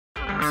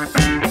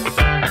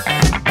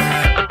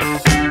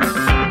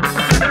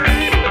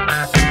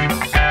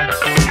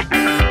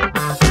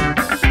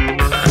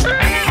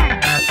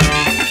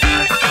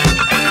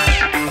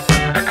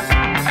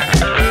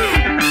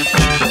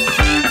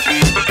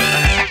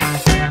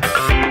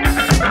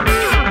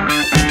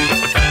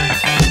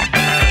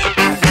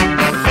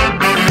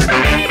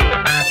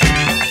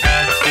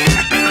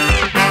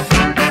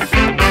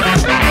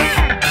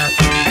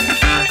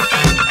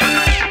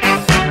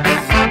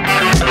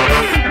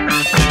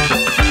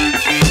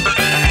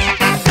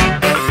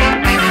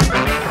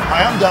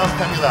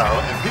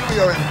And here we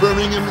are in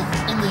Birmingham,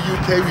 in the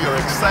UK. We are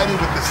excited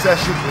with the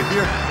sessions. We're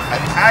here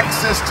at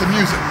Access to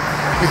Music.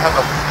 We have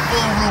a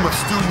full room of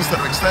students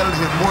that are excited to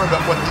hear more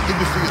about what the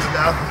industry is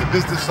about, the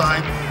business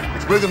side,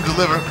 which we're going to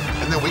deliver.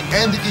 And then we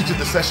end each of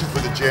the sessions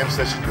with a jam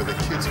session where the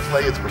kids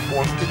play, it's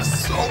performed. It's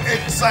so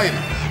exciting.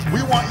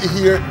 We want you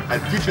here at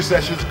future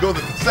sessions. Go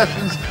to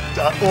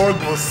sessions.org.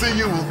 We'll see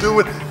you. We'll do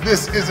it.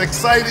 This is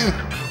exciting.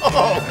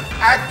 Oh,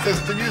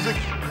 Access to Music.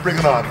 Bring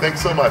it on. Thanks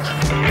so much.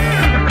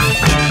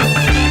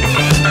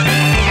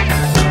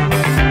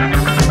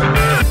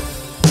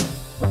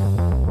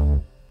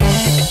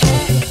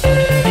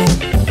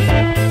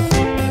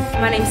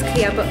 My name's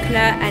Buckner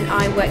and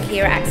I work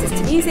here at Access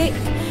to Music.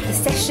 The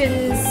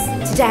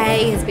sessions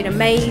today has been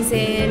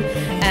amazing.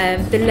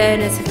 The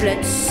learners have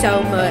learned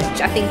so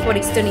much. I think what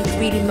it's done is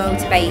really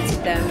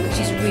motivated them, which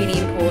is really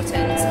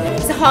important.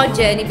 It's a hard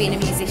journey being a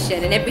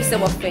musician, and every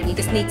so often you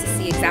just need to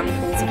see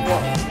examples of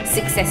what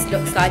success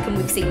looks like, and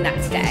we've seen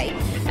that today.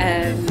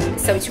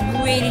 So it's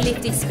really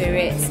lifted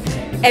spirits.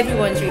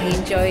 Everyone's really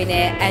enjoying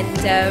it, and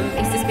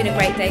it's just been a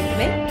great day for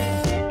me.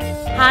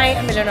 Hi,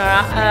 I'm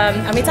Eleonora.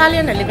 I'm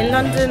Italian, I live in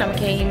London. I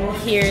came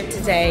here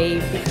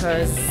today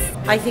because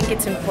I think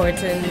it's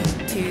important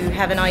to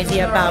have an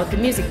idea about the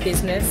music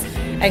business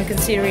and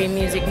considering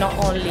music not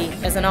only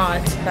as an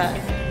art but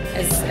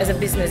as a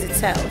business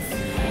itself.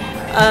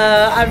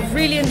 I've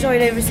really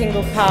enjoyed every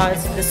single part,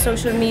 the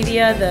social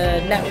media,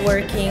 the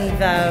networking,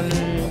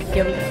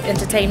 the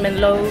entertainment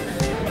low.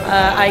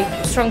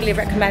 I strongly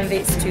recommend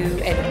this to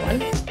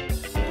everyone.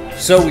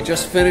 So we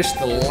just finished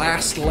the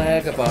last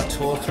leg of our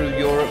tour through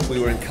Europe.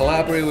 We were in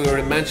Calabria, we were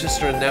in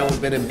Manchester, and now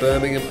we've been in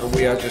Birmingham, and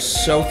we are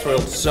just so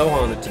thrilled, so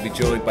honoured to be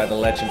joined by the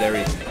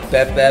legendary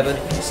Bev Bevan,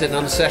 sitting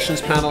on the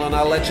Sessions panel and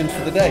our legend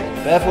for the day.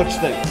 Bev, what do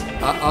you think?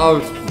 I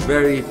was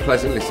very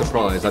pleasantly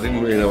surprised. I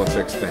didn't really know what to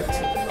expect.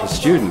 The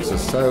students are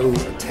so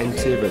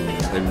attentive and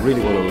they really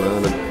want to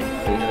learn,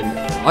 and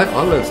I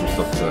learned some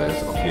stuff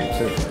today off you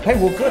too. Hey,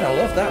 well good, I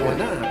love that when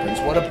that happens.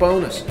 What a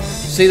bonus.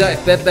 See that?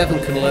 If Bev Bevan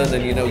can learn,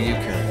 then you know you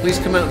can. Please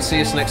come out and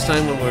see us next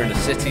time when we're in a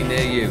city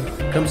near you.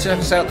 Come check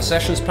us out, the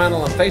Sessions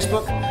panel on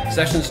Facebook,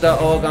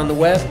 sessions.org on the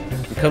web,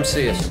 and come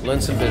see us, learn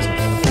some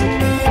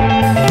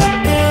business.